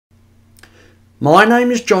My name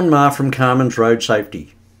is John Marr from Carmen's Road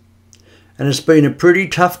Safety, and it's been a pretty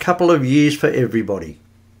tough couple of years for everybody.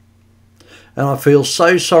 And I feel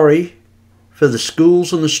so sorry for the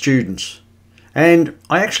schools and the students. And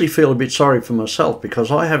I actually feel a bit sorry for myself because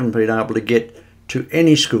I haven't been able to get to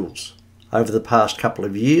any schools over the past couple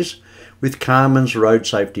of years with Carmen's Road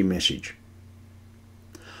Safety message.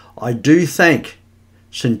 I do thank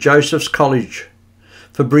St Joseph's College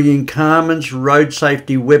for bringing Carmen's Road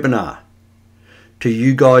Safety webinar to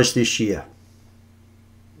you guys this year.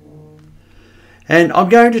 And I'm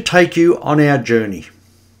going to take you on our journey.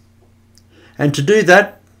 And to do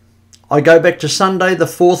that, I go back to Sunday the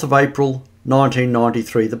 4th of April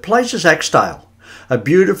 1993. The place is Axdale, a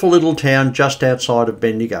beautiful little town just outside of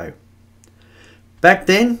Bendigo. Back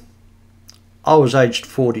then, I was aged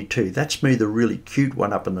 42. That's me, the really cute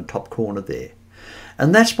one up in the top corner there.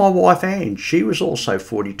 And that's my wife Ange. She was also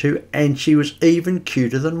 42 and she was even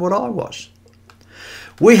cuter than what I was.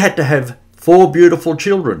 We had to have 4 beautiful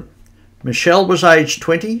children. Michelle was aged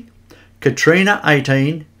 20, Katrina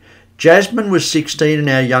 18, Jasmine was 16 and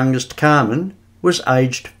our youngest Carmen was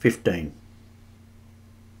aged 15.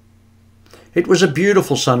 It was a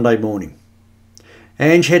beautiful Sunday morning.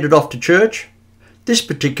 Ange headed off to church. This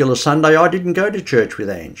particular Sunday I didn't go to church with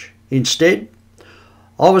Ange. Instead,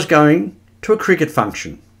 I was going to a cricket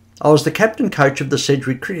function. I was the captain coach of the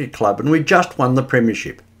Sedgwick Cricket Club and we just won the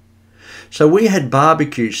premiership. So we had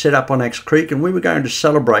barbecue set up on Axe Creek and we were going to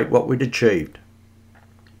celebrate what we'd achieved.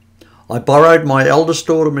 I borrowed my eldest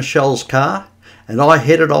daughter Michelle's car and I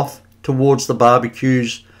headed off towards the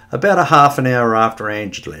barbecues about a half an hour after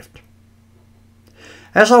Ange had left.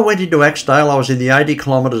 As I went into Axdale, I was in the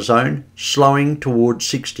 80-kilometre zone, slowing towards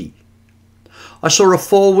 60. I saw a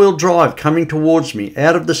 4-wheel drive coming towards me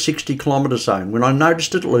out of the 60-kilometre zone when I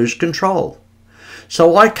noticed it lose control.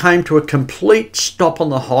 So I came to a complete stop on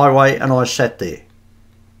the highway and I sat there.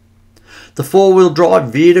 The 4-wheel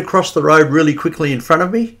drive veered across the road really quickly in front of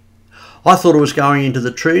me. I thought it was going into the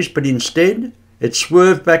trees, but instead it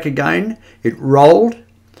swerved back again, it rolled,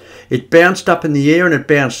 it bounced up in the air and it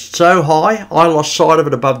bounced so high I lost sight of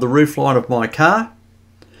it above the roofline of my car.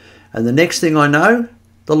 And the next thing I know,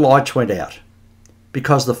 the lights went out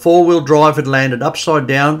because the 4-wheel drive had landed upside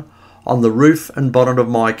down on the roof and bonnet of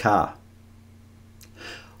my car.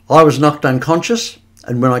 I was knocked unconscious,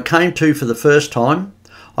 and when I came to for the first time,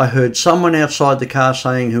 I heard someone outside the car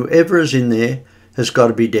saying, "Whoever is in there has got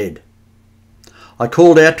to be dead." I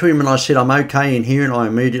called out to him and I said, "I'm okay in here," and I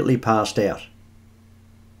immediately passed out.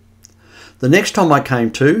 The next time I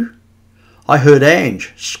came to, I heard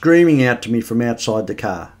Ange screaming out to me from outside the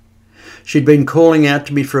car. She'd been calling out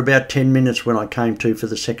to me for about 10 minutes when I came to for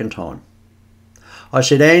the second time. I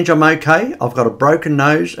said, "Ange, I'm okay. I've got a broken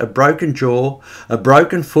nose, a broken jaw, a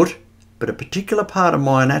broken foot, but a particular part of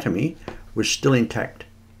my anatomy was still intact."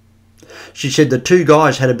 She said the 2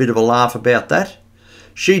 guys had a bit of a laugh about that.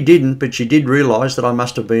 She didn't, but she did realise that I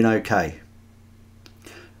must have been okay.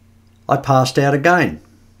 I passed out again.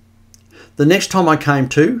 The next time I came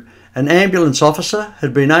to, an ambulance officer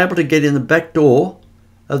had been able to get in the back door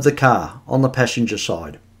of the car on the passenger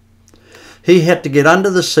side. He had to get under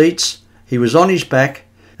the seats. He was on his back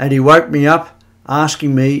and he woke me up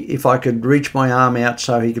asking me if I could reach my arm out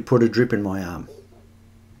so he could put a drip in my arm.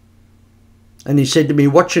 And he said to me,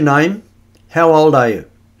 "What's your name? How old are you?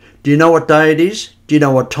 Do you know what day it is? Do you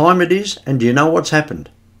know what time it is? And do you know what's happened?"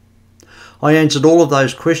 I answered all of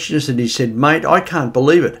those questions and he said, "Mate, I can't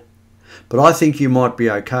believe it, but I think you might be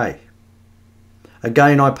okay."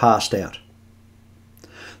 Again, I passed out.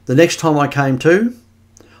 The next time I came to,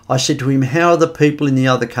 I said to him, "How are the people in the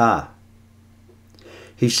other car?"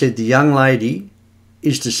 He said, "The young lady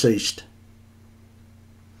is deceased."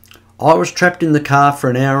 I was trapped in the car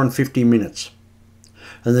for 1 hour and 50 minutes.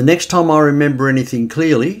 And the next time I remember anything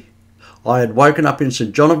clearly, I had woken up in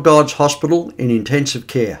St John of God's Hospital in intensive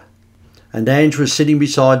care. And Ange was sitting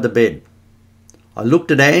beside the bed. I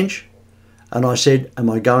looked at Ange and I said, "Am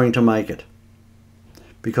I going to make it?"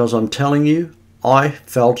 Because I'm telling you, I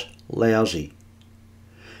felt lousy.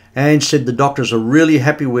 Ange said the doctors are really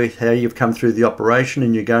happy with how you've come through the operation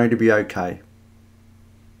and you're going to be okay.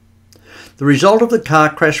 The result of the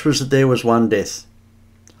car crash was that there was 1 death.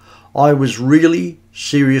 I was really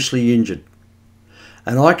seriously injured.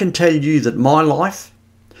 And I can tell you that my life,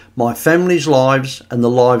 my family's lives and the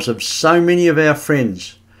lives of so many of our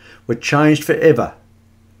friends were changed forever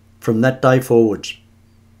from that day forwards.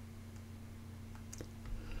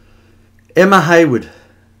 Emma Hayward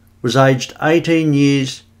was aged 18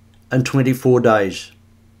 years and 24 days.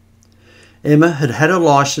 Emma had had a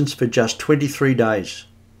licence for just 23 days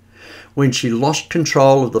when she lost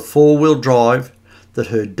control of the 4-wheel drive that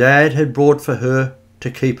her dad had brought for her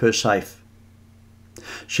to keep her safe.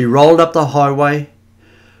 She rolled up the highway,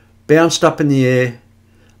 bounced up in the air,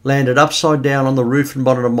 landed upside down on the roof and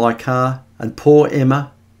bonnet of my car, and poor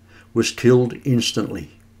Emma was killed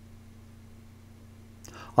instantly.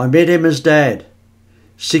 I met Emma's dad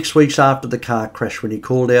 6 weeks after the car crash when he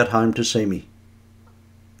called out home to see me.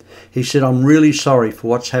 He said, "I'm really sorry for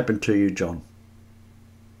what's happened to you, John."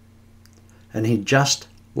 And he'd just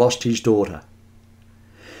lost his daughter.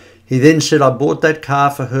 He then said, "I bought that car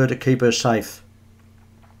for her to keep her safe.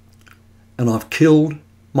 And I've killed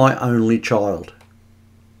my only child."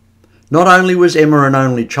 Not only was Emma an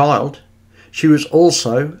only child, she was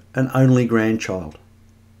also an only grandchild.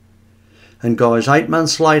 And guys, 8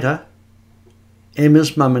 months later,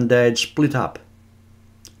 Emma's mum and dad split up,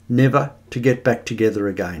 never to get back together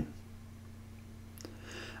again.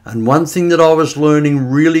 And one thing that I was learning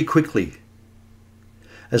really quickly,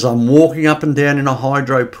 as I'm walking up and down in a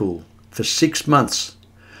hydro pool for 6 months,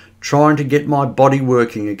 trying to get my body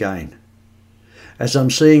working again, as I'm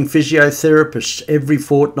seeing physiotherapists every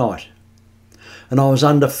fortnight, and I was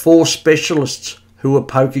under 4 specialists who were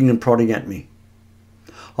poking and prodding at me,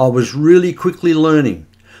 I was really quickly learning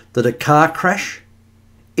that a car crash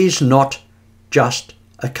is not just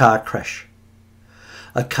a car crash.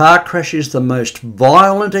 A car crash is the most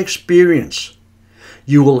violent experience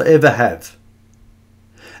you will ever have,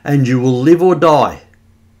 and you will live or die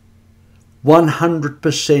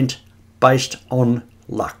 100% based on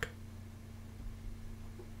luck.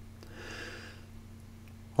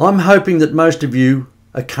 I'm hoping that most of you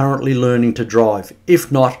are currently learning to drive,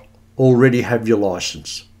 if not already have your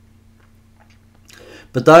license.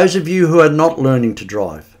 But those of you who are not learning to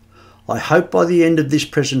drive, I hope by the end of this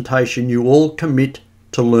presentation you all commit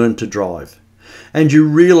to learn to drive, and you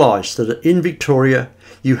realise that in Victoria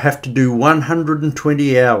you have to do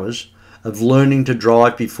 120 hours of learning to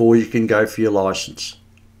drive before you can go for your licence.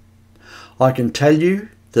 I can tell you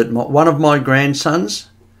that one of my grandsons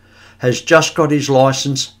has just got his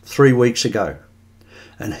licence 3 weeks ago,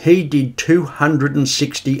 and he did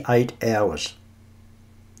 268 hours.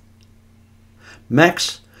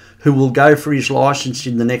 Max, who will go for his licence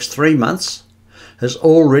in the next 3 months, has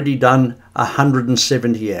already done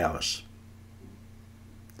 170 hours.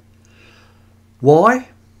 Why?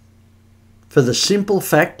 For the simple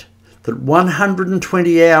fact that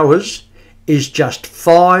 120 hours is just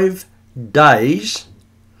 5 days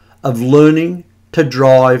of learning to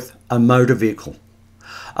drive a motor vehicle,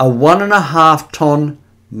 a 1.5 tonne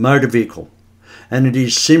motor vehicle, and it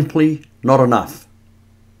is simply not enough.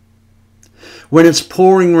 When it's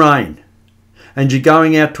pouring rain and you're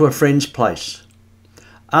going out to a friend's place,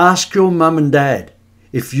 ask your mum and dad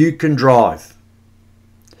if you can drive.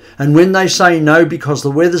 And when they say no because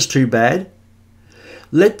the weather's too bad,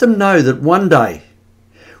 let them know that one day,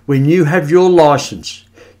 when you have your licence,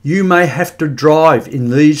 you may have to drive in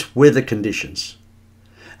these weather conditions,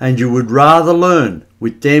 and you would rather learn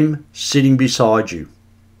with them sitting beside you.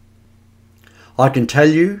 I can tell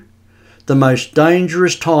you, the most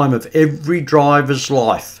dangerous time of every driver's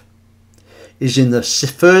life is in the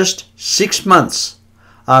first 6 months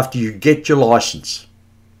after you get your licence.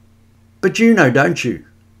 But you know, don't you?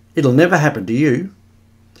 It'll never happen to you.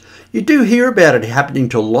 You do hear about it happening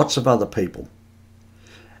to lots of other people.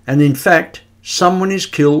 And in fact, someone is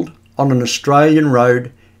killed on an Australian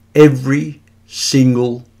road every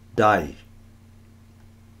single day.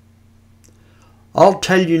 I'll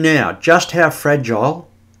tell you now just how fragile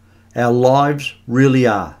our lives really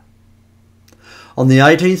are. On the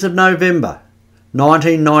 18th of November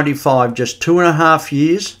 1995, just 2.5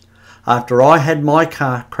 years after I had my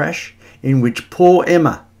car crash in which poor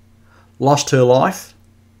Emma lost her life,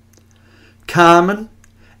 Carmen,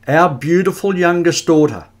 our beautiful youngest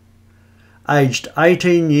daughter, aged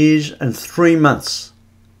 18 years and 3 months,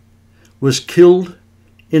 was killed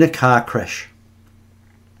in a car crash.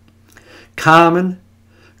 Carmen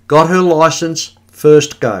got her licence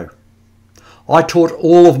first go. I taught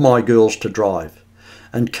all of my girls to drive,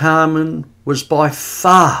 and Carmen was by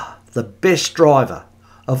far the best driver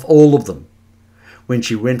of all of them when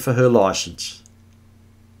she went for her licence.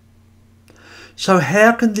 So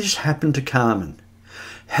how can this happen to Carmen?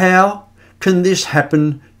 How can this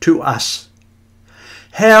happen to us?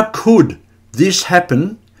 How could this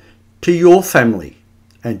happen to your family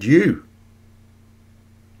and you?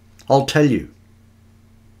 I'll tell you.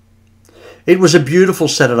 It was a beautiful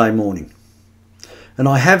Saturday morning, and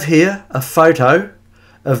I have here a photo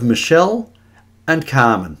of Michelle and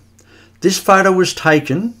Carmen. This photo was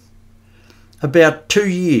taken about 2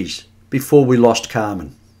 years before we lost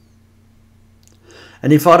Carmen.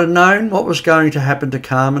 And if I'd have known what was going to happen to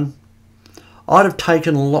Carmen, I'd have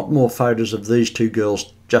taken a lot more photos of these two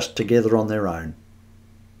girls just together on their own.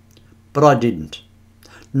 But I didn't.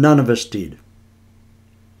 None of us did.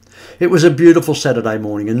 It was a beautiful Saturday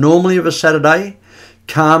morning, and normally of a Saturday,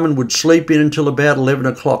 Carmen would sleep in until about 11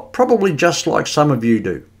 o'clock, probably just like some of you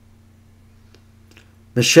do.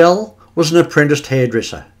 Michelle was an apprenticed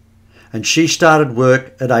hairdresser, and she started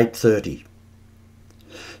work at 8:30.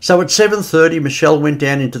 So at 7:30, Michelle went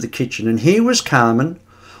down into the kitchen, and here was Carmen,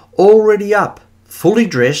 already up, fully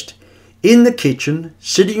dressed, in the kitchen,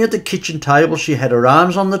 sitting at the kitchen table. She had her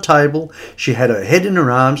arms on the table, she had her head in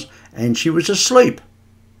her arms, and she was asleep.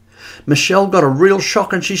 Michelle got a real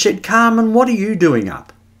shock and she said, "Carmen, what are you doing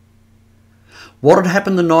up?" What had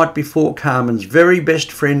happened the night before? Carmen's very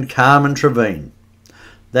best friend, Carmen Trevine.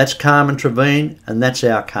 That's Carmen Trevine, and that's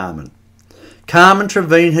our Carmen. Carmen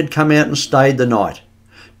Trevine had come out and stayed the night,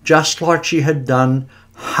 just like she had done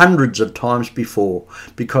hundreds of times before,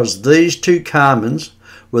 because these two Carmens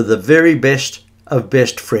were the very best of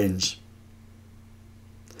best friends.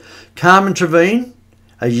 Carmen Trevine,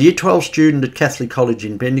 a Year 12 student at Catholic College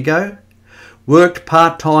in Bendigo, worked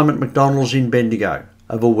part-time at McDonald's in Bendigo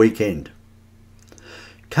of a weekend.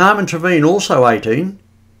 Carmen Trevine, also 18,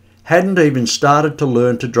 hadn't even started to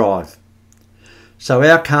learn to drive. So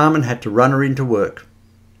our Carmen had to run her into work.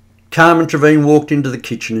 Carmen Trevine walked into the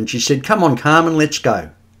kitchen and she said, "Come on, Carmen, let's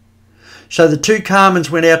go." So the two Carmens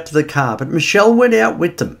went out to the car, but Michelle went out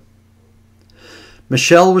with them.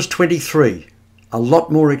 Michelle was 23, a lot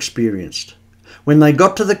more experienced. When they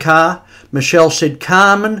got to the car, Michelle said,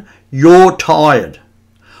 "Carmen, you're tired.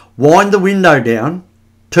 Wind the window down,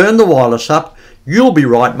 turn the wireless up. You'll be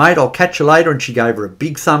right, mate. I'll catch you later." And she gave her a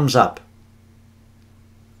big thumbs up.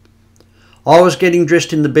 I was getting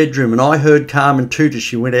dressed in the bedroom and I heard Carmen toot as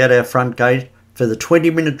she went out our front gate for the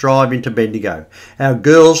 20-minute drive into Bendigo. Our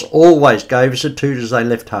girls always gave us a toot as they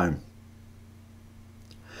left home.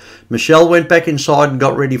 Michelle went back inside and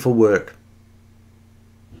got ready for work.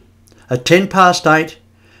 At 8:10,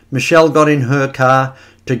 Michelle got in her car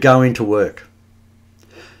to go into work.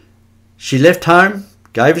 She left home,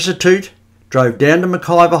 gave us a toot, drove down to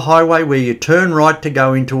McIver Highway where you turn right to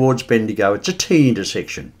go in towards Bendigo. It's a T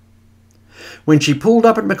intersection. When she pulled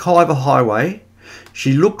up at McIver Highway,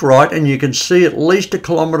 she looked right and you could see at least 1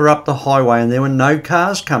 kilometre up the highway and there were no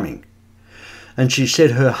cars coming. And she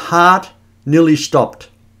said her heart nearly stopped.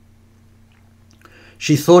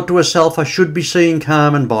 She thought to herself, "I should be seeing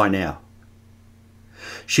Carmen by now."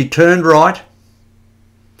 She turned right,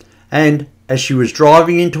 and as she was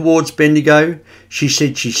driving in towards Bendigo, she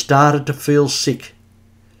said she started to feel sick.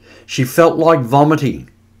 She felt like vomiting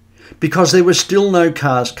because there were still no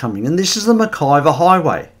cars coming, and this is the McIver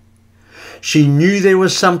Highway. She knew there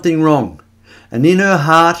was something wrong, and in her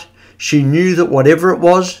heart she knew that whatever it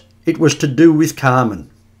was to do with Carmen.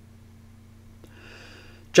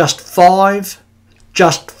 Just five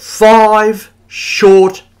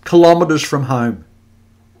short kilometres from home,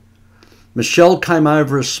 Michelle came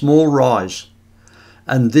over a small rise,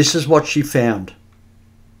 and this is what she found.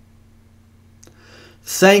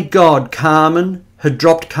 Thank God Carmen had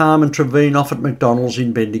dropped Carmen Trevine off at McDonald's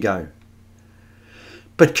in Bendigo.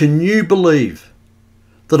 But can you believe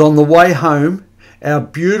that on the way home, our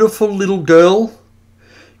beautiful little girl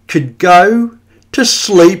could go to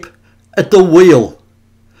sleep at the wheel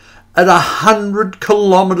at 100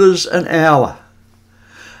 kilometres an hour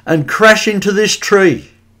and crash into this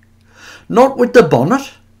tree? Not with the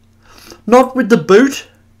bonnet, not with the boot,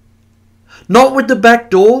 not with the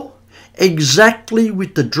back door, exactly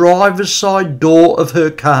with the driver's side door of her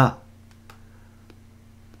car.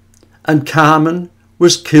 And Carmen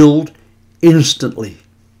was killed instantly.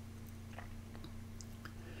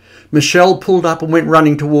 Michelle pulled up and went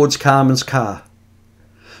running towards Carmen's car.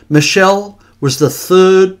 Michelle was the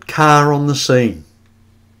third car on the scene.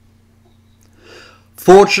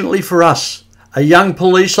 Fortunately for us, a young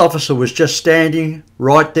police officer was just standing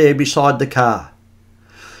right there beside the car.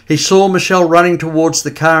 He saw Michelle running towards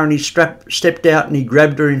the car and he stepped out and he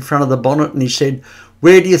grabbed her in front of the bonnet and he said,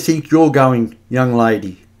 "Where do you think you're going, young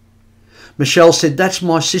lady?" Michelle said, "That's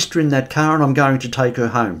my sister in that car and I'm going to take her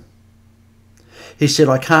home." He said,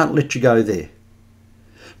 "I can't let you go there."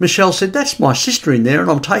 Michelle said, "That's my sister in there and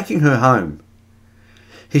I'm taking her home."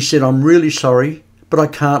 He said, "I'm really sorry, but I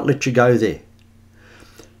can't let you go there."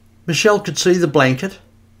 Michelle could see the blanket.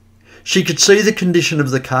 She could see the condition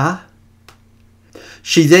of the car.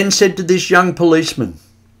 She then said to this young policeman,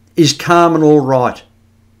 "Is Carmen all right?"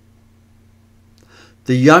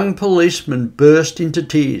 The young policeman burst into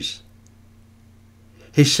tears.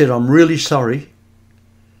 He said, "I'm really sorry,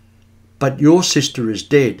 but your sister is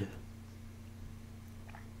dead."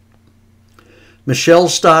 Michelle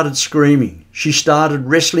started screaming. She started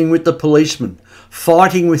wrestling with the policeman,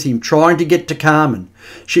 fighting with him, trying to get to Carmen.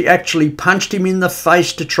 She actually punched him in the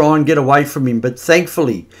face to try and get away from him, but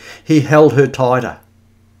thankfully he held her tighter.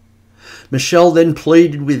 Michelle then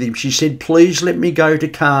pleaded with him. She said, "Please let me go to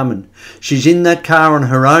Carmen. She's in that car on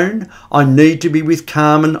her own. I need to be with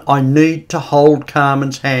Carmen. I need to hold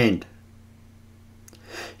Carmen's hand."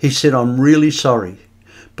 He said, "I'm really sorry,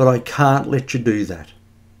 but I can't let you do that."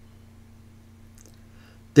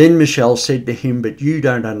 Then Michelle said to him, "But you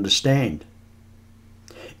don't understand.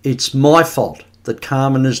 It's my fault that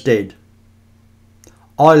Carmen is dead.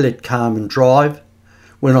 I let Carmen drive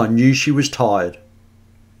when I knew she was tired."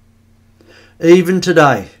 Even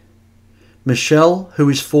today, Michelle, who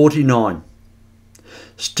is 49,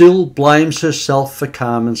 still blames herself for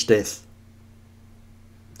Carmen's death.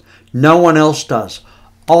 No one else does.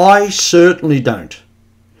 I certainly don't,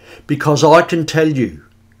 because I can tell you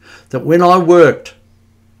that when I worked,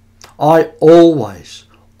 I always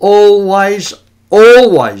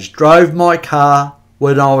drove my car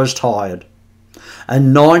when I was tired.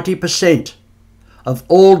 And 90% of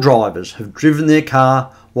all drivers have driven their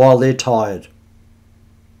car while they're tired.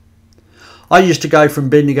 I used to go from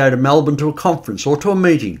Bendigo to Melbourne to a conference or to a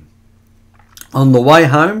meeting. On the way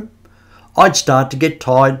home, I'd start to get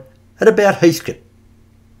tired at about Heathcote,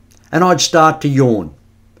 and I'd start to yawn.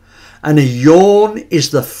 And a yawn is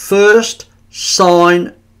the first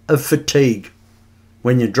sign of fatigue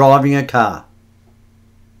when you're driving a car.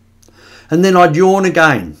 And then I'd yawn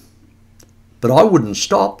again, but I wouldn't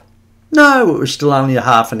stop. No, it was still only a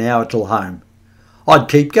half an hour till home. I'd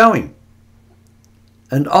keep going.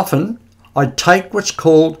 And often I'd take what's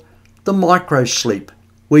called the micro sleep,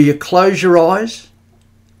 where you close your eyes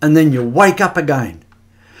and then you wake up again.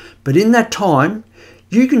 But in that time,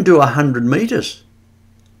 you can do 100 metres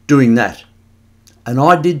doing that. And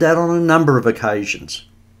I did that on a number of occasions.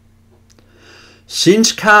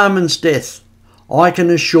 Since Carmen's death, I can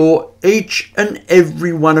assure each and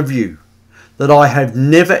every one of you that I have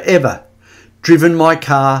never ever driven my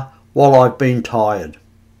car while I've been tired.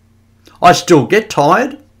 I still get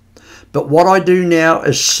tired, but what I do now,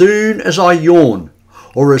 as soon as I yawn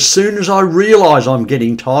or as soon as I realise I'm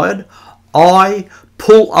getting tired, I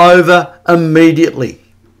pull over immediately.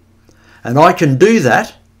 And I can do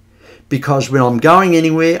that because when I'm going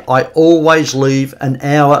anywhere, I always leave an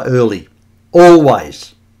hour early.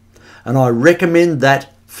 Always. And I recommend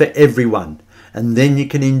that for everyone. And then you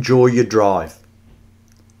can enjoy your drive.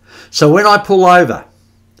 So when I pull over,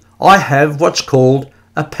 I have what's called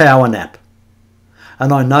a power nap.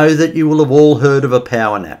 And I know that you will have all heard of a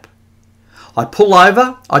power nap. I pull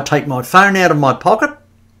over, I take my phone out of my pocket,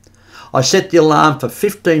 I set the alarm for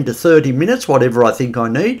 15 to 30 minutes, whatever I think I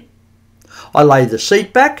need. I lay the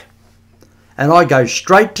seat back and I go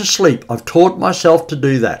straight to sleep. I've taught myself to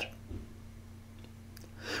do that.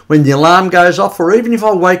 When the alarm goes off, or even if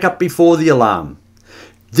I wake up before the alarm,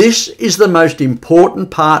 this is the most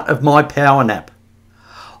important part of my power nap.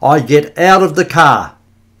 I get out of the car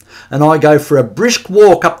and I go for a brisk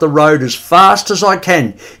walk up the road as fast as I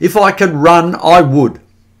can. If I could run, I would.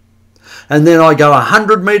 And then I go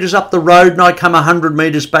 100 metres up the road and I come 100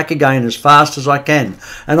 metres back again as fast as I can.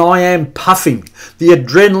 And I am puffing. The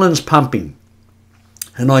adrenaline's pumping.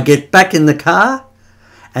 And I get back in the car,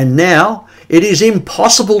 and now it is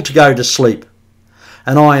impossible to go to sleep.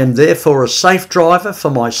 And I am therefore a safe driver for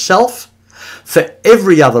myself, for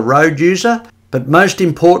every other road user, but most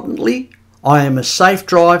importantly, I am a safe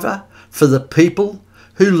driver for the people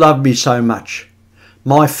who love me so much.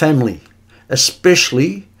 My family,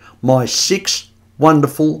 especially my 6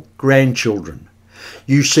 wonderful grandchildren.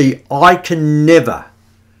 You see, I can never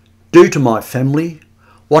do to my family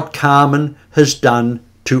what Carmen has done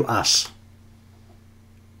to us.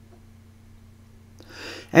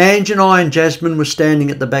 Ange and I and Jasmine were standing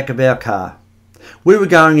at the back of our car. We were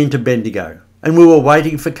going into Bendigo and we were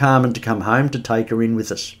waiting for Carmen to come home to take her in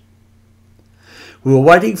with us. We were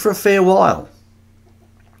waiting for a fair while.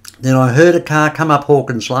 Then I heard a car come up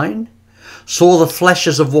Hawkins Lane, saw the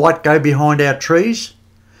flashes of white go behind our trees,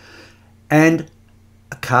 and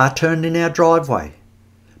a car turned in our driveway.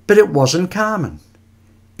 But it wasn't Carmen.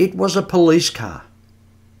 It was a police car.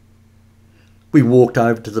 We walked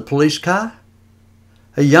over to the police car.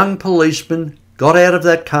 A young policeman got out of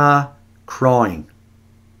that car crying.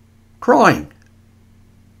 Crying.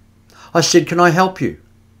 I said, "Can I help you?"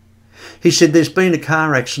 He said, "There's been a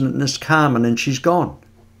car accident and it's Carmen and she's gone."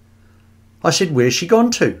 I said, "Where's she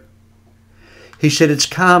gone to?" He said, "It's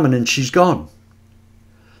Carmen and she's gone."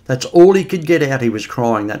 That's all he could get out. He was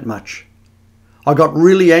crying that much. I got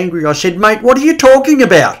really angry. I said, "Mate, what are you talking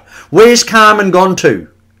about? Where's Carmen gone to?"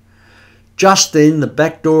 Just then the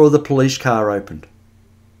back door of the police car opened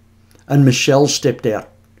and Michelle stepped out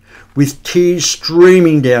with tears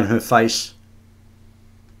streaming down her face.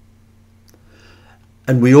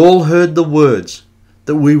 And we all heard the words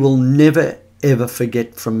that we will never ever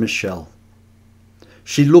forget from Michelle.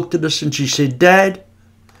 She looked at us and she said, "Dad,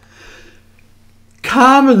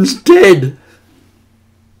 Carmen's dead."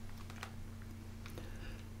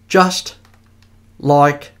 Just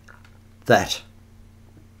like that.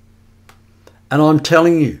 And I'm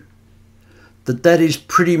telling you that that is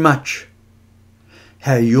pretty much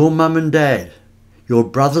how your mum and dad, your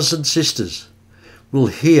brothers and sisters, will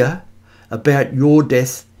hear about your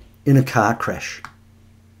death in a car crash.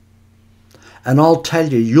 And I'll tell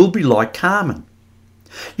you, you'll be like Carmen.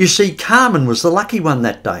 You see, Carmen was the lucky one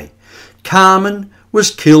that day. Carmen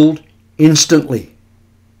was killed instantly.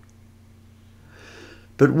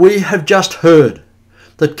 But we have just heard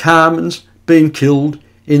that Carmen's been killed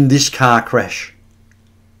in this car crash.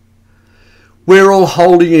 We're all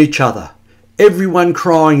holding each other, everyone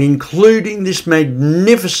crying, including this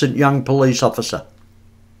magnificent young police officer.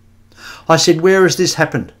 I said, "Where has this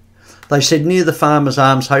happened?" They said, "Near the Farmers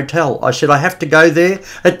Arms Hotel." I said, "I have to go there.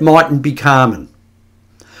 It mightn't be Carmen."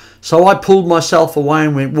 So I pulled myself away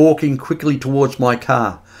and went walking quickly towards my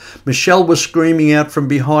car. Michelle was screaming out from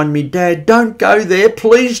behind me, "Dad, don't go there.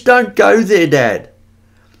 Please don't go there, Dad."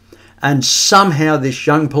 And somehow this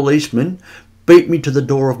young policeman beat me to the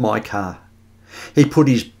door of my car. He put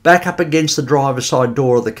his back up against the driver's side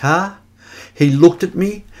door of the car. He looked at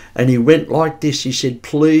me and he went like this. He said,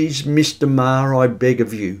 "Please, Mr. Maher, I beg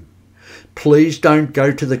of you, please don't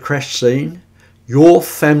go to the crash scene. Your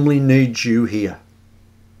family needs you here."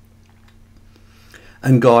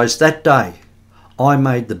 And guys, that day I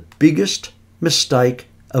made the biggest mistake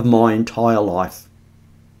of my entire life.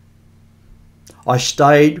 I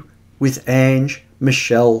stayed with Ange,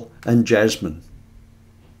 Michelle and Jasmine,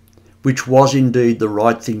 which was indeed the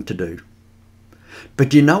right thing to do.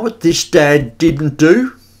 But you know what this dad didn't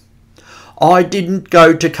do? I didn't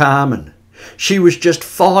go to Carmen. She was just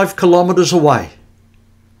 5 kilometres away.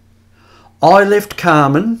 I left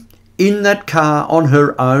Carmen in that car on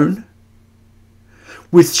her own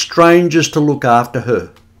with strangers to look after her.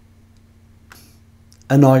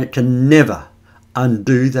 And I can never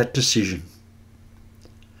undo that decision.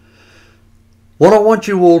 What I want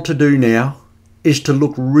you all to do now is to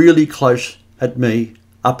look really close at me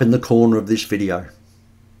up in the corner of this video.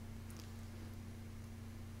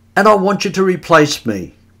 And I want you to replace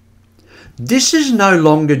me. This is no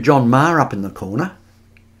longer John Maher up in the corner.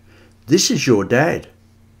 This is your dad.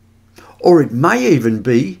 Or it may even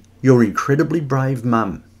be your incredibly brave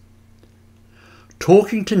mum,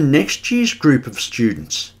 talking to next year's group of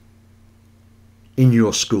students in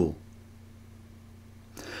your school.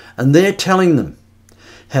 And they're telling them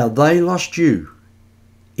how they lost you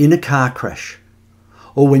in a car crash,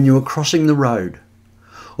 or when you were crossing the road,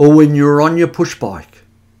 or when you were on your push bike.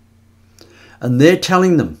 And they're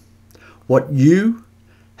telling them what you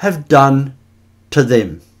have done to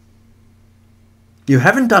them. You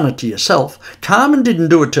haven't done it to yourself. Carmen didn't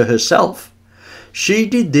do it to herself. She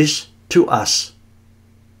did this to us.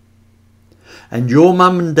 And your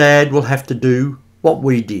mum and dad will have to do what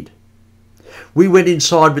we did. We went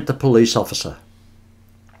inside with the police officer.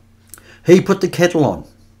 He put the kettle on.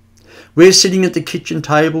 We're sitting at the kitchen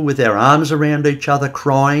table with our arms around each other,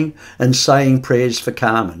 crying and saying prayers for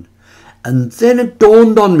Carmen. And then it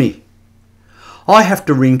dawned on me. I have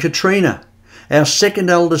to ring Katrina, our second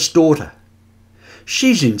eldest daughter.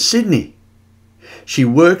 She's in Sydney. She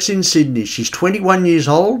works in Sydney. She's 21 years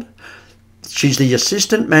old. She's the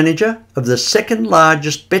assistant manager of the second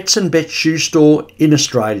largest Bets and Bets shoe store in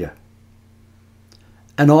Australia.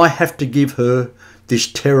 And I have to give her this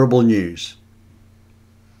terrible news.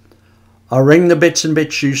 I rang the Bets and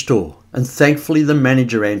Bets shoe store and thankfully the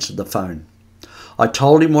manager answered the phone. I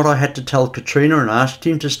told him what I had to tell Katrina and asked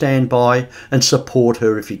him to stand by and support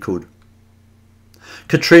her if he could.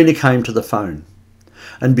 Katrina came to the phone.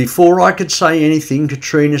 And before I could say anything,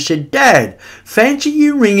 Katrina said, "Dad, fancy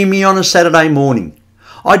you ringing me on a Saturday morning.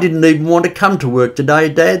 I didn't even want to come to work today,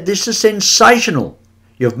 Dad. This is sensational.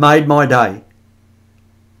 You've made my day."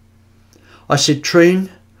 I said, "Treen,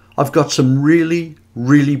 I've got some really,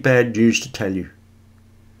 really bad news to tell you.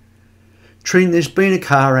 Treen, there's been a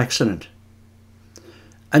car accident.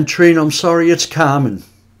 And Treen, I'm sorry, it's Carmen.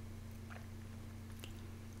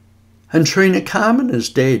 And Trina, Carmen is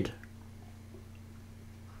dead.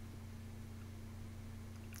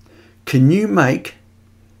 Can you make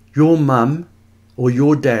your mum or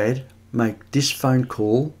your dad make this phone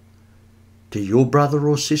call to your brother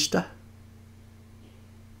or sister?"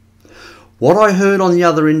 What I heard on the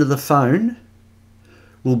other end of the phone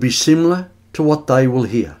will be similar to what they will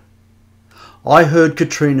hear. I heard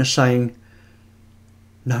Katrina saying,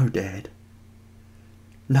 "No, Dad.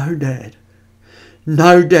 No, Dad.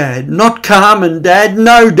 No, Dad. Not Carmen, Dad.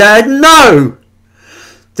 No, Dad. No!"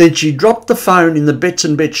 Then she dropped the phone in the Bets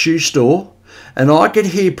and Bet shoe store, and I could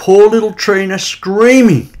hear poor little Trina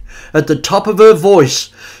screaming at the top of her voice,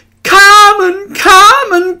 "Carmen,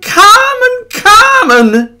 Carmen, Carmen,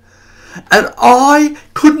 Carmen!" And I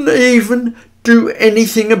couldn't even do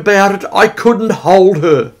anything about it. I couldn't hold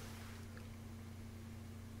her.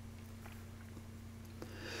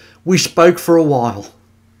 We spoke for a while,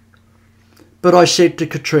 but I said to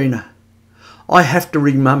Katrina, "I have to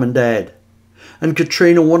ring Mum and Dad." And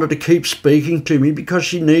Katrina wanted to keep speaking to me because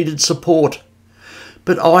she needed support.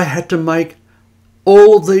 But I had to make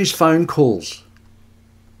all of these phone calls.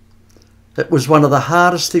 It was one of the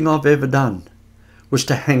hardest things I've ever done, was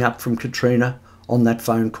to hang up from Katrina on that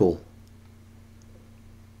phone call.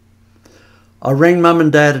 I rang Mum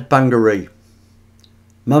and Dad at Bungaree.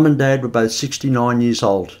 Mum and Dad were both 69 years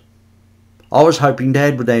old. I was hoping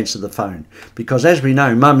Dad would answer the phone because, as we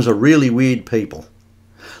know, mums are really weird people.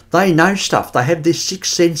 They know stuff. They have this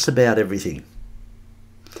sixth sense about everything.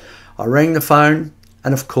 I rang the phone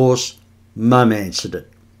and, of course, Mum answered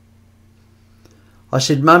it. I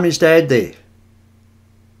said, "Mum, is Dad there?"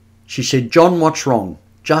 She said, "John, what's wrong?"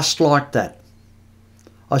 Just like that.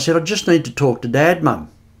 I said, "I just need to talk to Dad, Mum."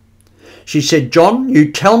 She said, "John,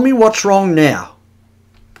 you tell me what's wrong now."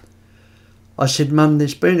 I said, "Mum,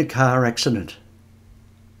 there's been a car accident.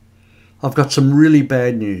 I've got some really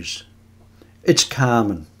bad news. It's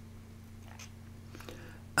Carmen.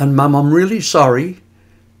 And Mum, I'm really sorry,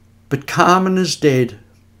 but Carmen is dead."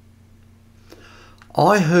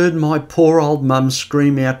 I heard my poor old mum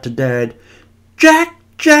scream out to Dad, "Jack,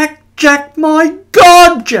 Jack, Jack, my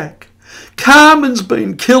God, Jack! Carmen's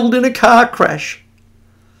been killed in a car crash.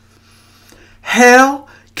 How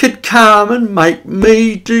could Carmen make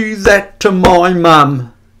me do that to my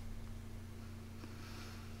mum?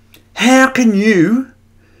 How can you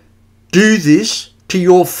do this to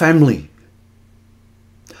your family?"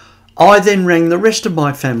 I then rang the rest of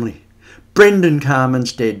my family. Brendan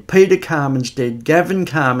Carmen's dead, Peter Carmen's dead, Gavin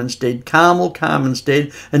Carmen's dead, Carmel Carmen's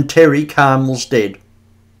dead, and Terry Carmel's dead.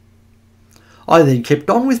 I then kept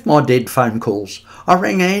on with my dead phone calls. I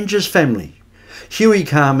rang Ange's family. Huey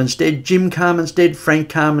Carmen's dead, Jim Carmen's dead, Frank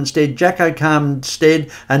Carmen's dead, Jacko Carmen's dead,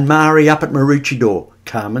 and Mari up at Maroochydore.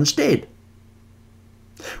 Carmen's dead.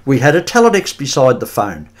 We had a teledex beside the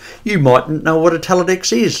phone. You mightn't know what a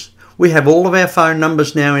teledex is. We have all of our phone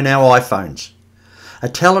numbers now in our iPhones. A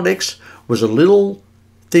teledex was a little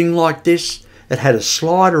thing like this. It had a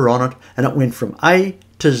slider on it and it went from A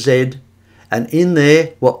to Z, and in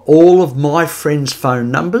there were all of my friends' phone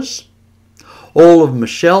numbers, all of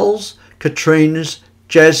Michelle's, Katrina's,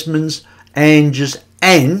 Jasmine's, Ange's,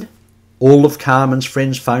 and all of Carmen's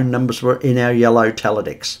friends' phone numbers were in our yellow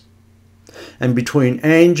teledex. And between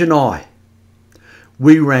Ange and I,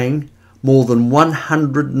 we rang more than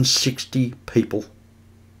 160 people.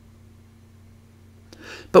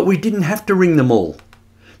 But we didn't have to ring them all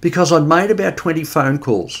because I'd made about 20 phone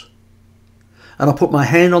calls. And I put my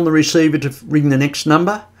hand on the receiver to ring the next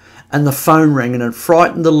number, and the phone rang, and it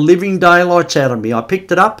frightened the living daylights out of me. I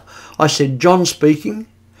picked it up. I said, "John speaking."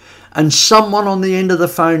 And someone on the end of the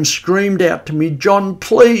phone screamed out to me, "John,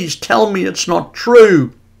 please tell me it's not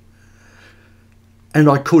true." And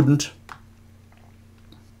I couldn't.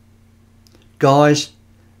 Guys,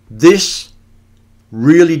 this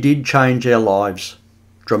really did change our lives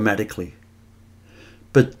dramatically.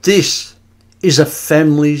 But this is a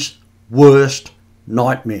family's worst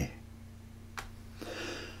nightmare.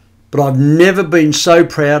 But I've never been so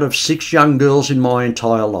proud of 6 young girls in my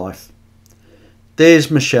entire life.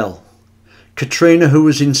 There's Michelle, Katrina, who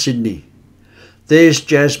was in Sydney. There's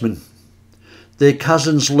Jasmine. Their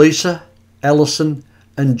cousins Lisa, Alison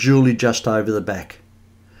and Julie just over the back.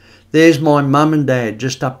 There's my mum and dad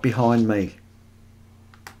just up behind me.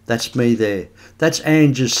 That's me there. That's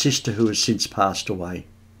Ange's sister, who has since passed away.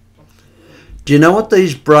 Do you know what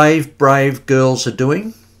these brave, brave girls are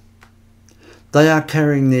doing? They are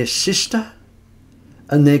carrying their sister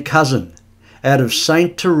and their cousin out of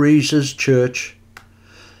St. Teresa's Church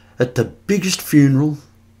at the biggest funeral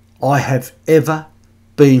I have ever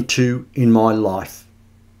been to in my life.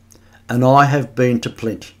 And I have been to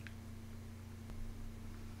plenty.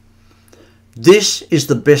 This is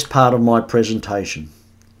the best part of my presentation.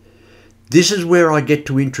 This is where I get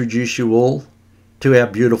to introduce you all to our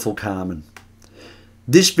beautiful Carmen.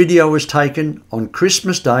 This video was taken on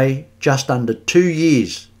Christmas Day, just under 2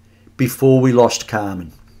 years before we lost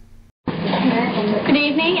Carmen.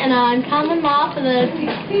 I'm Carmen for the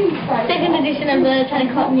second edition of the 10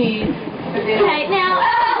 o'clock news. Okay, now,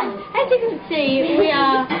 as you can see, we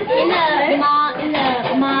are in the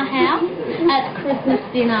Ma house at Christmas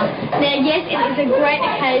dinner. Now, yes, it is a great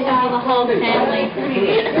occasion for the whole family.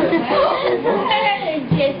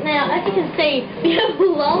 Yes, now, as you can see, we have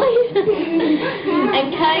lollies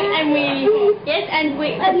and cake, and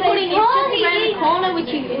we're putting it just around the corner, which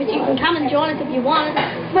you can come and join us if you want. And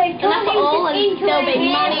that's all, and there'll be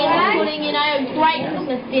money and pudding, you know, a great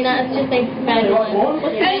Christmas dinner. It's just been fabulous.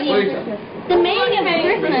 The meaning of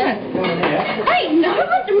Christmas. Hey, no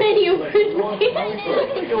what the meaning of Christmas is.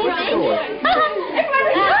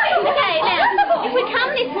 Okay, now, if we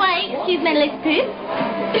come this way, excuse me, let's poop.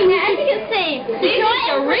 Now, as you can see, this is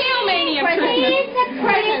the real meaning of Christmas.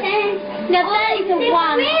 Now, that is the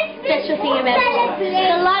one special thing about Christmas.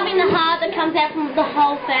 The love in the heart that comes out from the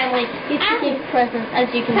whole family is to give presents, as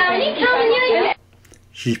you can see.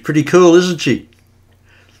 She's pretty cool, isn't she?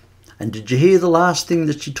 And did you hear the last thing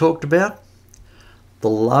that she talked about? The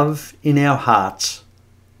love in our hearts.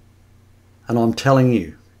 And I'm telling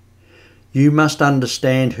you, you must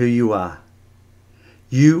understand who you are.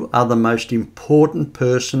 You are the most important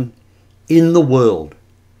person in the world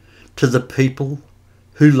to the people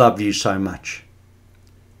who love you so much.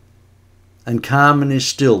 And Carmen is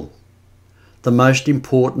still the most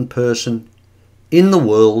important person in the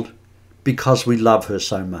world because we love her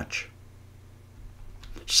so much.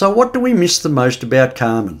 So what do we miss the most about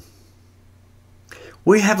Carmen?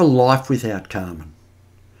 We have a life without Carmen.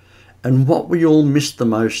 And what we all miss the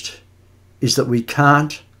most is that we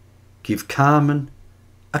can't give Carmen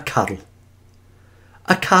a cuddle.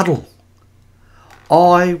 A cuddle.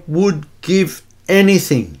 I would give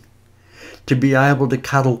anything to be able to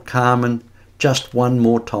cuddle Carmen just one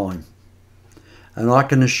more time. And I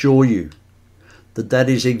can assure you that that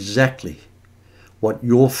is exactly what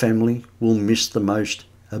your family will miss the most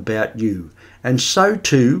about you. And so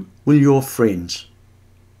too will your friends.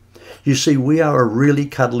 You see, we are a really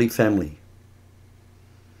cuddly family.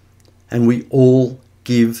 And we all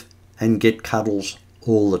give and get cuddles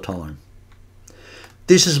all the time.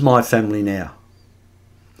 This is my family now.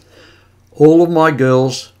 All of my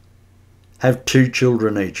girls have 2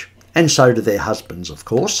 children each. And so do their husbands, of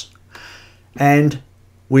course. And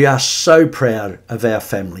we are so proud of our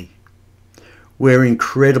family. We're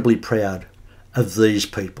incredibly proud of these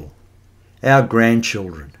people, our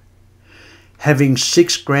grandchildren. Having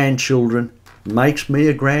 6 grandchildren makes me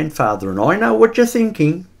a grandfather, and I know what you're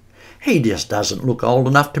thinking. He just doesn't look old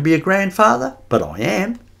enough to be a grandfather, but I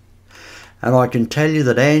am. And I can tell you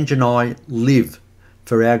that Ange and I live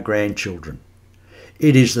for our grandchildren.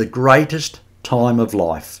 It is the greatest time of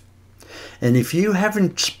life. And if you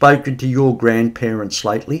haven't spoken to your grandparents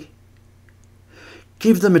lately,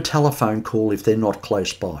 give them a telephone call if they're not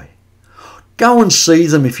close by. Go and see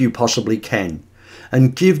them if you possibly can,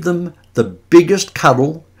 and give them the biggest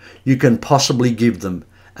cuddle you can possibly give them,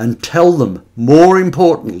 and tell them, more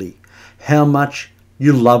importantly, how much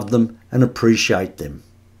you love them and appreciate them.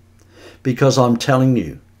 Because I'm telling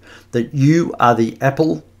you that you are the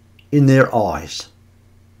apple in their eyes.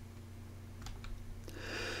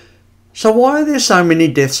 So why are there so many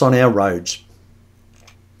deaths on our roads?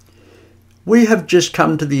 We have just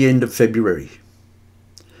come to the end of February.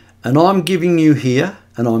 And I'm giving you here,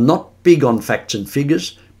 and I'm not big on facts and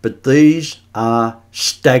figures, but these are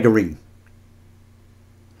staggering.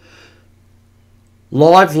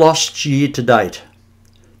 Live lost year to date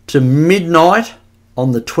to midnight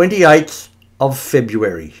on the 28th of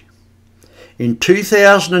February. In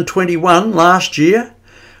 2021, last year,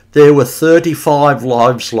 there were 35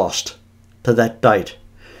 lives lost to that date.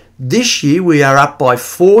 This year we are up by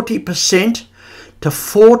 40% to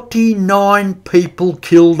 49 people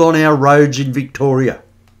killed on our roads in Victoria.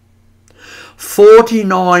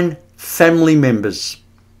 49 family members.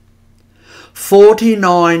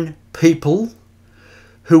 49 people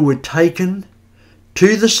who were taken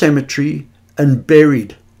to the cemetery and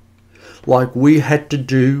buried like we had to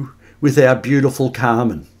do with our beautiful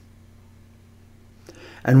Carmen.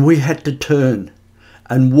 And we had to turn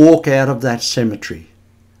and walk out of that cemetery.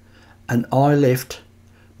 And I left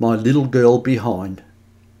my little girl behind.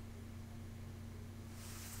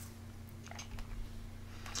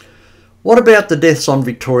 What about the deaths on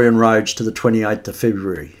Victorian roads to the 28th of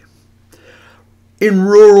February? In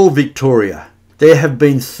rural Victoria, there have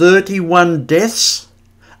been 31 deaths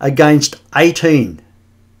against 18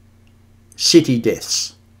 city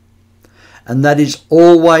deaths. And that is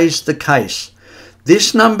always the case.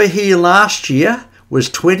 This number here last year was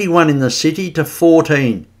 21 in the city to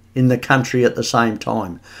 14 in the country at the same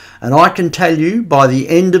time. And I can tell you by the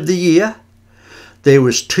end of the year, there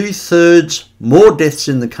was 2/3 more deaths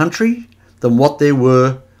in the country than what there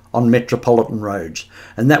were on metropolitan roads.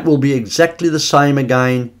 And that will be exactly the same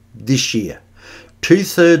again this year.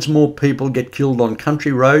 2/3 more people get killed on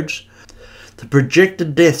country roads. The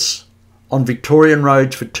projected deaths on Victorian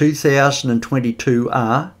roads for 2022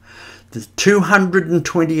 are the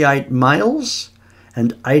 228 males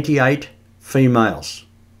and 88 females.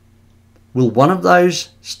 Will one of those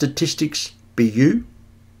statistics be you?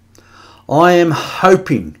 I am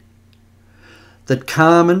hoping that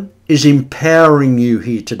Carmen is empowering you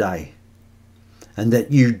here today, and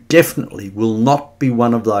that you definitely will not be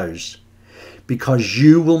one of those, because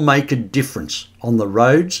you will make a difference on the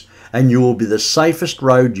roads and you will be the safest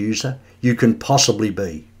road user you can possibly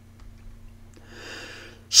be.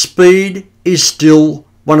 Speed is still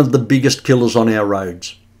one of the biggest killers on our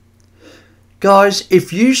roads. Guys,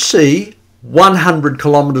 if you see 100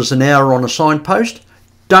 kilometres an hour on a signpost,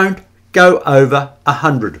 don't go over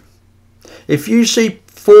 100. If you see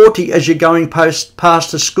 40 as you're going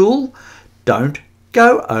past a school, don't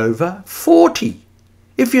go over 40.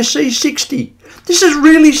 If you see 60, this is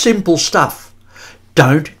really simple stuff.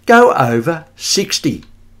 Don't go over 60.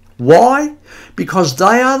 Why? Because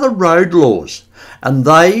they are the road laws, and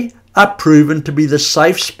they are proven to be the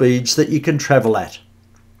safe speeds that you can travel at.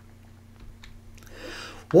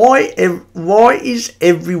 Why is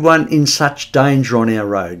everyone in such danger on our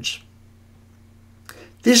roads?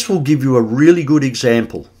 This will give you a really good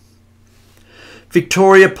example.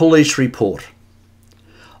 Victoria Police Report.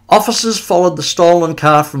 Officers followed the stolen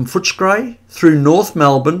car from Footscray through North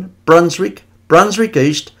Melbourne, Brunswick, Brunswick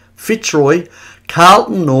East, Fitzroy,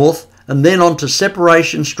 Carlton North, and then on to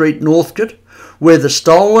Separation Street, Northcote, where the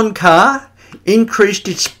stolen car increased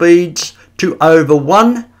its speeds to over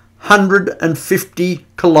 150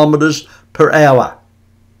 kilometres per hour.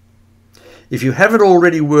 If you haven't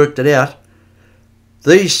already worked it out,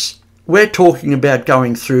 we're talking about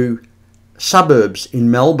going through suburbs in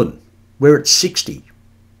Melbourne where it's 60.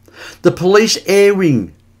 The police air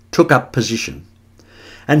wing took up position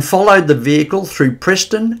and followed the vehicle through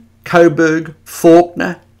Preston, Coburg,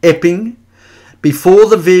 Fawkner, Epping, before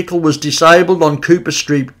the vehicle was disabled on Cooper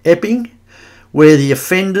Street, Epping, where the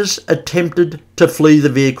offenders attempted to flee the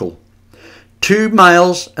vehicle. 2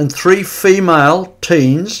 males and 3 female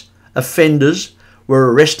teens offenders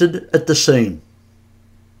were arrested at the scene.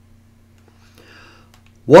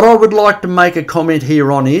 What I would like to make a comment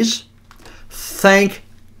here on is, thank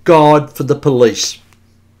God for the police.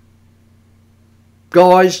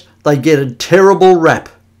 Guys, they get a terrible rap,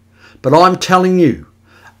 but I'm telling you,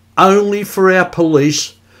 only for our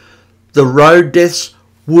police, the road deaths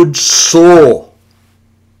would soar.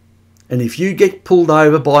 And if you get pulled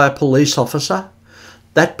over by a police officer,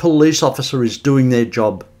 that police officer is doing their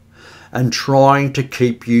job and trying to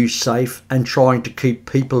keep you safe and trying to keep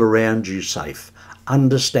people around you safe.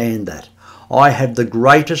 Understand that. I have the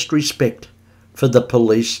greatest respect for the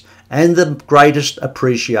police and the greatest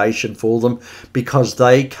appreciation for them, because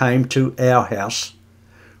they came to our house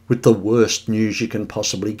with the worst news you can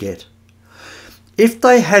possibly get. If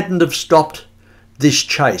they hadn't have stopped this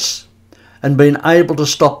chase and been able to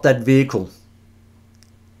stop that vehicle,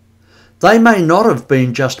 they may not have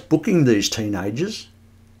been just booking these teenagers.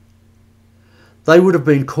 They would have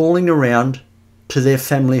been calling around to their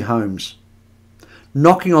family homes,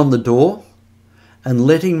 knocking on the door and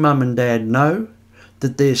letting mum and dad know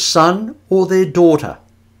that their son or their daughter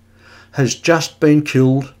has just been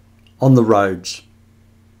killed on the roads.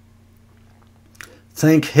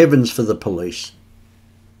 Thank heavens for the police.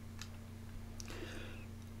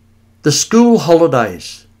 The school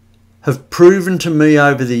holidays have proven to me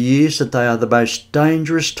over the years that they are the most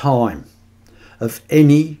dangerous time of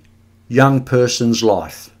any young person's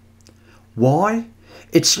life. Why?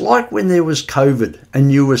 It's like when there was COVID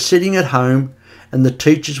and you were sitting at home and the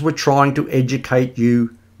teachers were trying to educate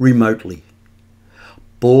you remotely.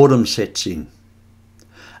 Boredom sets in.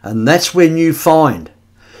 And that's when you find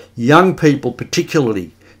young people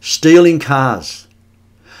particularly stealing cars,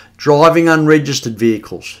 driving unregistered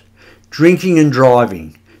vehicles, drinking and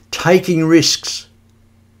driving, taking risks,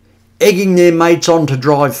 egging their mates on to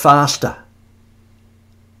drive faster.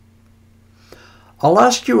 I'll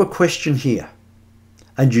ask you a question here,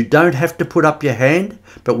 and you don't have to put up your hand,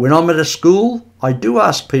 but when I'm at a school, I do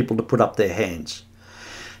ask people to put up their hands.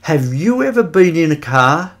 Have you ever been in a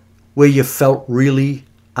car where you felt really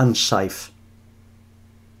unsafe?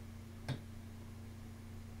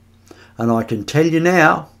 And I can tell you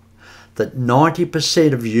now that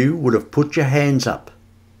 90% of you would have put your hands up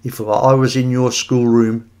if I was in your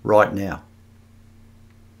schoolroom right now.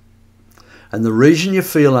 And the reason you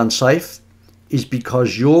feel unsafe is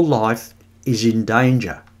because your life is in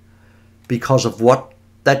danger because of what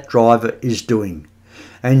that driver is doing.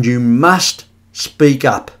 And you must speak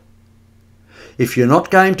up. If you're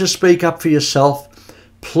not going to speak up for yourself,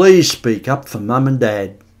 please speak up for mum and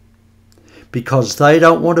dad, because they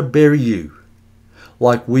don't want to bury you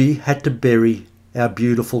like we had to bury our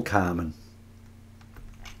beautiful Carmen.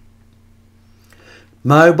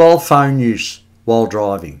 Mobile phone use while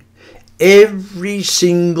driving. Every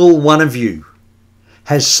single one of you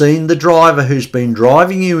has seen the driver who's been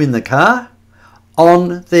driving you in the car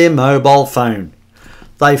on their mobile phone.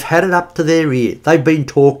 They've had it up to their ear. They've been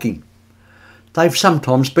talking. They've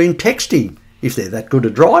sometimes been texting. If they're that good a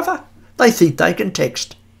driver, they think they can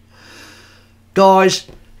text. Guys,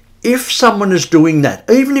 if someone is doing that,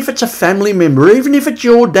 even if it's a family member, even if it's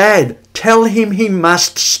your dad, tell him he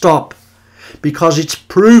must stop, because it's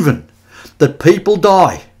proven that people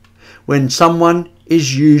die when someone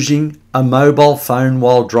is using a mobile phone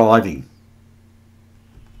while driving.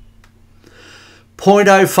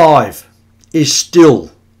 0.05 is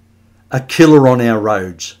still a killer on our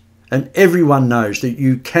roads, and everyone knows that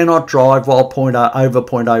you cannot drive while over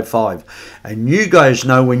 0.05. And you guys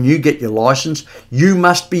know when you get your license, you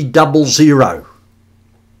must be 00.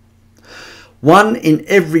 1 in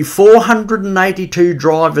every 482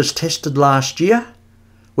 drivers tested last year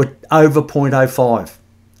were over 0.05.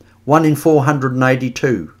 1 in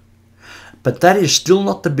 482. But that is still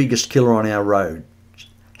not the biggest killer on our roads.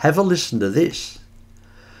 Have a listen to this.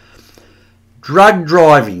 Drug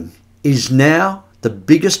driving is now the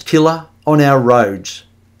biggest killer on our roads.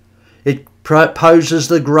 It poses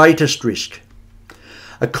the greatest risk.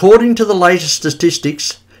 According to the latest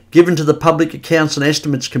statistics given to the Public Accounts and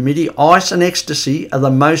Estimates Committee, ice and ecstasy are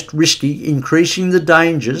the most risky, increasing the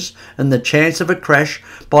dangers and the chance of a crash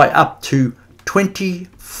by up to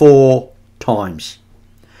 24 times.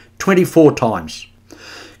 24 times.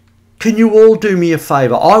 Can you all do me a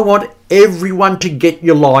favour? I want everyone to get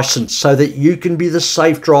your licence so that you can be the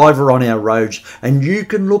safe driver on our roads and you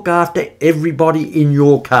can look after everybody in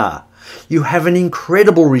your car. You have an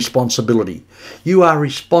incredible responsibility. You are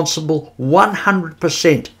responsible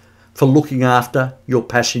 100% for looking after your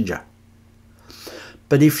passenger.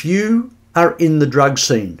 But if you are in the drug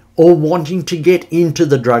scene or wanting to get into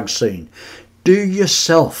the drug scene, do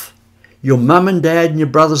yourself, your mum and dad and your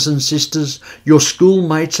brothers and sisters, your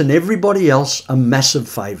schoolmates and everybody else a massive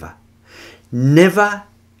favour. Never,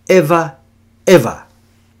 ever, ever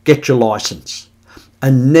get your licence,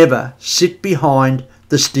 and never sit behind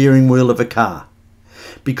the steering wheel of a car,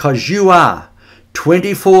 because you are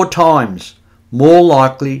 24 times more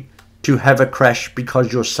likely to have a crash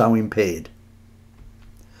because you're so impaired.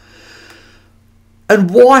 And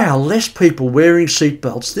why are less people wearing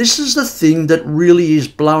seatbelts? This is the thing that really is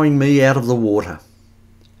blowing me out of the water.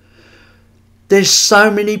 There's so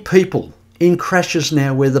many people in crashes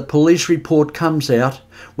now where the police report comes out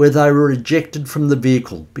where they were ejected from the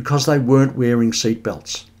vehicle because they weren't wearing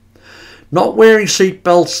seatbelts. Not wearing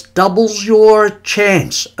seatbelts doubles your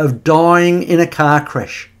chance of dying in a car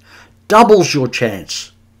crash. Doubles your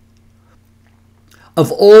chance. Of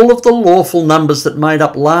all of the lawful numbers that made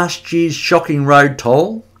up last year's shocking road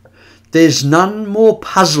toll, there's none more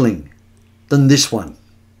puzzling than this one.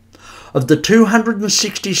 Of the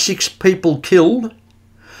 266 people killed,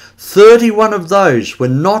 31 of those were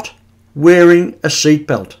not wearing a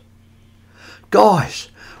seatbelt. Guys,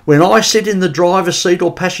 when I sit in the driver's seat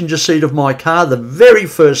or passenger seat of my car, the very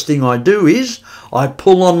first thing I do is I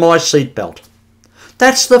pull on my seatbelt.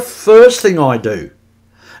 That's the first thing I do.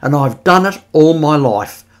 And I've done it all my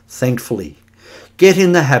life, thankfully. Get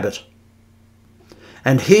in the habit.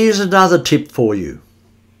 And here's another tip for you.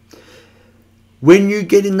 When you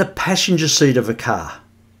get in the passenger seat of a car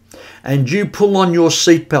and you pull on your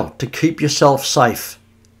seatbelt to keep yourself safe,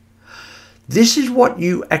 this is what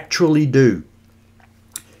you actually do.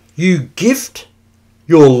 You gift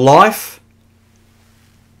your life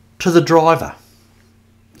to the driver.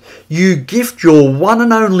 You gift your one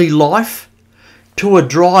and only life to a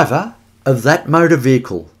driver of that motor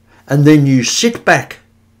vehicle, and then you sit back.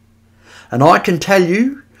 And I can tell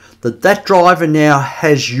you that that driver now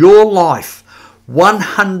has your life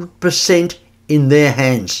 100% in their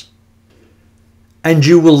hands. And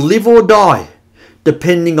you will live or die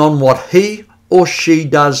depending on what he or she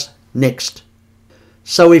does next.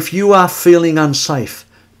 So if you are feeling unsafe,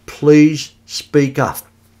 please speak up.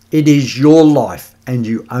 It is your life and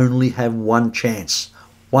you only have one chance,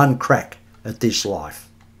 one crack at this life.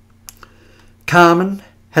 Carmen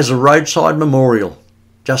has a roadside memorial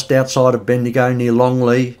just outside of Bendigo near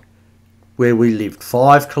Longlee, where we lived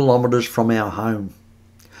 5 kilometres from our home.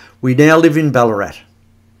 We now live in Ballarat.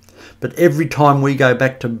 but every time we go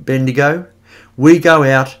back to Bendigo, we go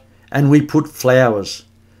out and we put flowers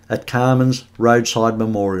at Carmen's roadside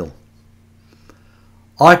memorial.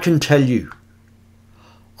 I can tell you,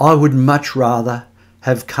 I would much rather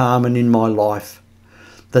have Carmen in my life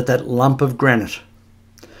than that lump of granite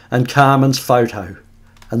and Carmen's photo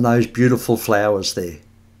and those beautiful flowers there.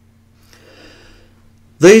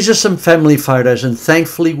 These are some family photos, and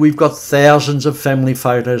thankfully we've got thousands of family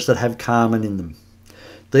photos that have Carmen in them.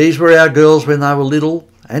 These were our girls when they were little,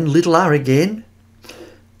 and littler again.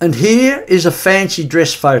 And here is a fancy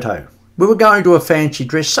dress photo. We were going to a fancy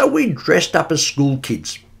dress, so we dressed up as school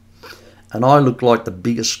kids. And I looked like the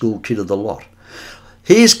biggest school kid of the lot.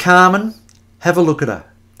 Here's Carmen. Have a look at her,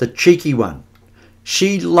 the cheeky one.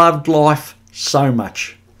 She loved life so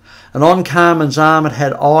much. And on Carmen's arm it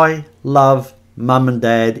had "I love Mum and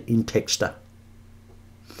Dad" in texter.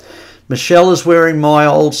 Michelle is wearing my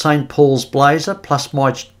old St. Paul's blazer plus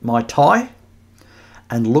my tie.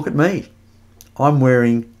 And look at me. I'm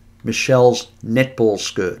wearing Michelle's netball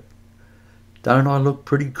skirt. Don't I look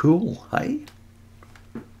pretty cool, hey?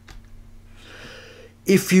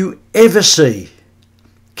 If you ever see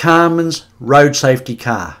Carmen's road safety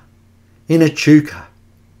car in Echuca,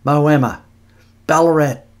 Moama,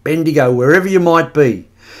 Ballarat, Bendigo, wherever you might be,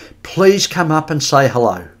 please come up and say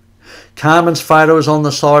hello. Carmen's photo is on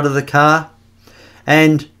the side of the car,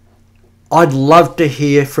 and I'd love to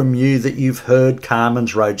hear from you that you've heard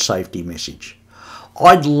Carmen's road safety message.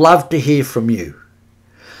 I'd love to hear from you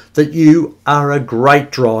that you are a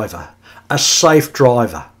great driver, a safe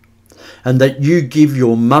driver, and that you give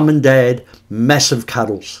your mum and dad massive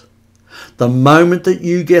cuddles. The moment that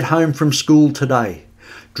you get home from school today,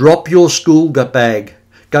 drop your school bag,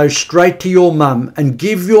 go straight to your mum and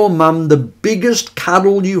give your mum the biggest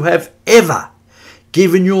cuddle you have ever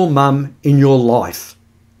given your mum in your life.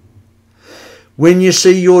 When you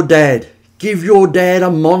see your dad, give your dad a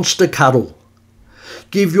monster cuddle.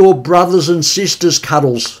 Give your brothers and sisters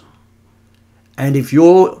cuddles. And if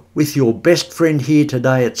you're with your best friend here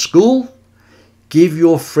today at school, give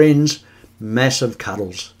your friends massive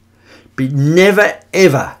cuddles. But never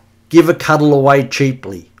ever give a cuddle away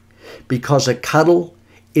cheaply, because a cuddle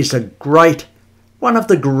is one of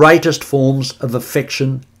the greatest forms of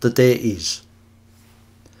affection that there is.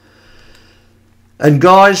 And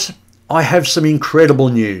guys, I have some incredible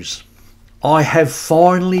news. I have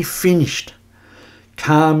finally finished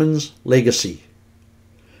Carmen's legacy.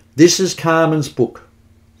 This is Carmen's book.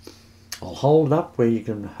 I'll hold it up where you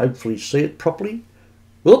can hopefully see it properly.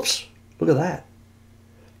 Whoops, look at that.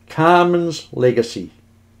 Carmen's legacy.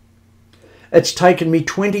 It's taken me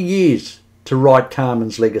 20 years to write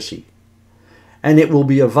Carmen's legacy, and it will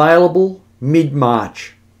be available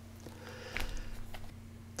mid-March.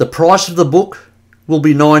 The price of the book will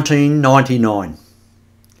be $19.99,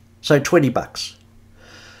 so $20.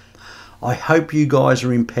 I hope you guys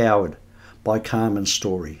are empowered by Carmen's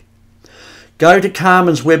story. Go to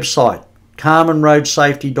Carmen's website,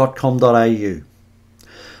 carmenroadsafety.com.au,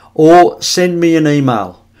 or send me an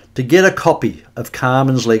email to get a copy of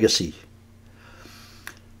Carmen's legacy.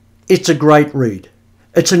 It's a great read.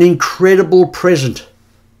 It's an incredible present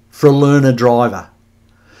for a learner driver.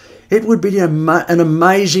 It would be an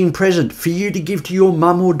amazing present for you to give to your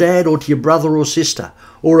mum or dad, or to your brother or sister,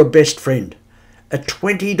 or a best friend at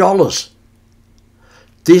 $20.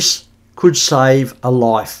 This could save a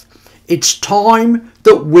life. It's time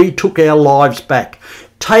that we took our lives back.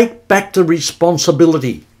 Take back the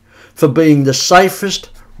responsibility for being the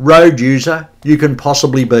safest road user you can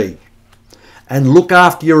possibly be. And look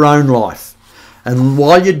after your own life. And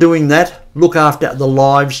while you're doing that, look after the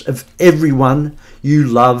lives of everyone you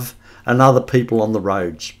love and other people on the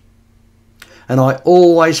roads. And I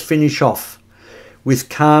always finish off with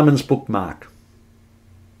Carmen's bookmark.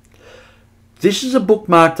 This is a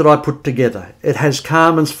bookmark that I put together. It has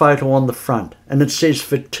Carmen's photo on the front, and it says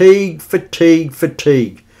fatigue, fatigue,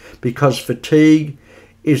 fatigue, because fatigue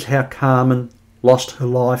is how Carmen lost her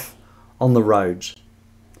life on the roads.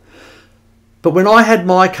 But when I had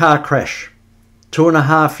my car crash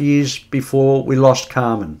 2.5 years before we lost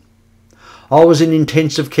Carmen, I was in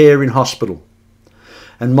intensive care in hospital,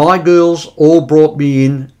 and my girls all brought me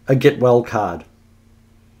in a get well card.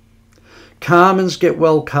 Carmen's get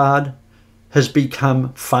well card has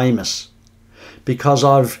become famous because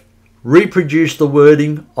I've reproduced the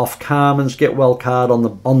wording of Carmen's get well card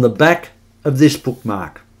on the back of this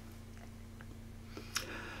bookmark.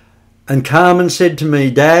 And Carmen said to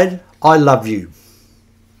me, "Dad, I love you.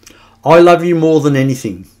 I love you more than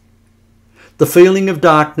anything. The feeling of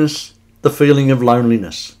darkness, the feeling of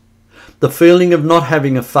loneliness, the feeling of not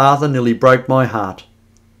having a father nearly broke my heart.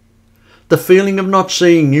 The feeling of not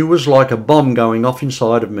seeing you was like a bomb going off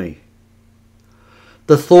inside of me.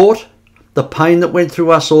 The thought, the pain that went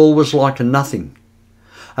through us all was like a nothing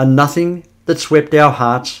that swept our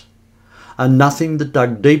hearts, a nothing that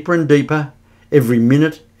dug deeper and deeper every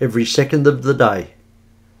minute, every second of the day.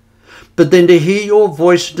 But then to hear your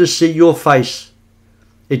voice and to see your face,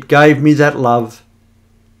 it gave me that love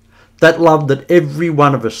that every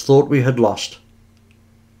one of us thought we had lost.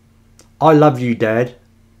 I love you, Dad.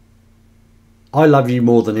 I love you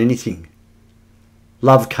more than anything.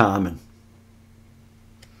 Love, Carmen.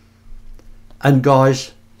 And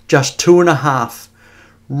guys, just 2.5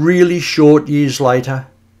 really short years later,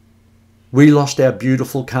 we lost our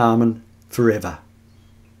beautiful Carmen forever.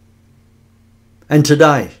 And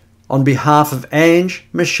today, on behalf of Ange,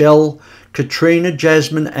 Michelle, Katrina,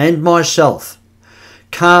 Jasmine and myself,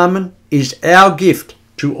 Carmen is our gift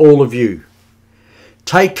to all of you.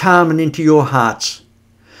 Take Carmen into your hearts.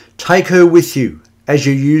 Take her with you as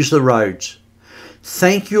you use the roads.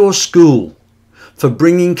 Thank your school for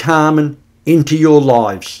bringing Carmen into your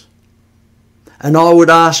lives. And I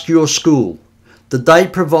would ask your school that they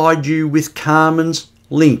provide you with Carmen's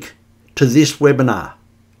link to this webinar.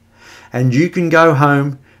 And you can go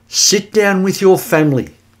home, sit down with your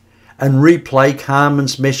family and replay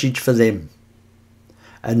Carmen's message for them.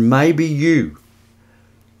 And maybe you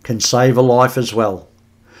can save a life as well.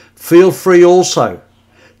 Feel free also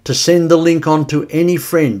to send the link on to any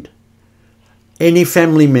friend, any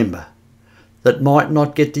family member that might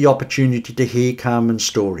not get the opportunity to hear Carmen's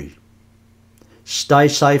story. Stay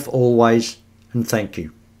safe always, and thank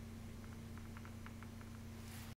you.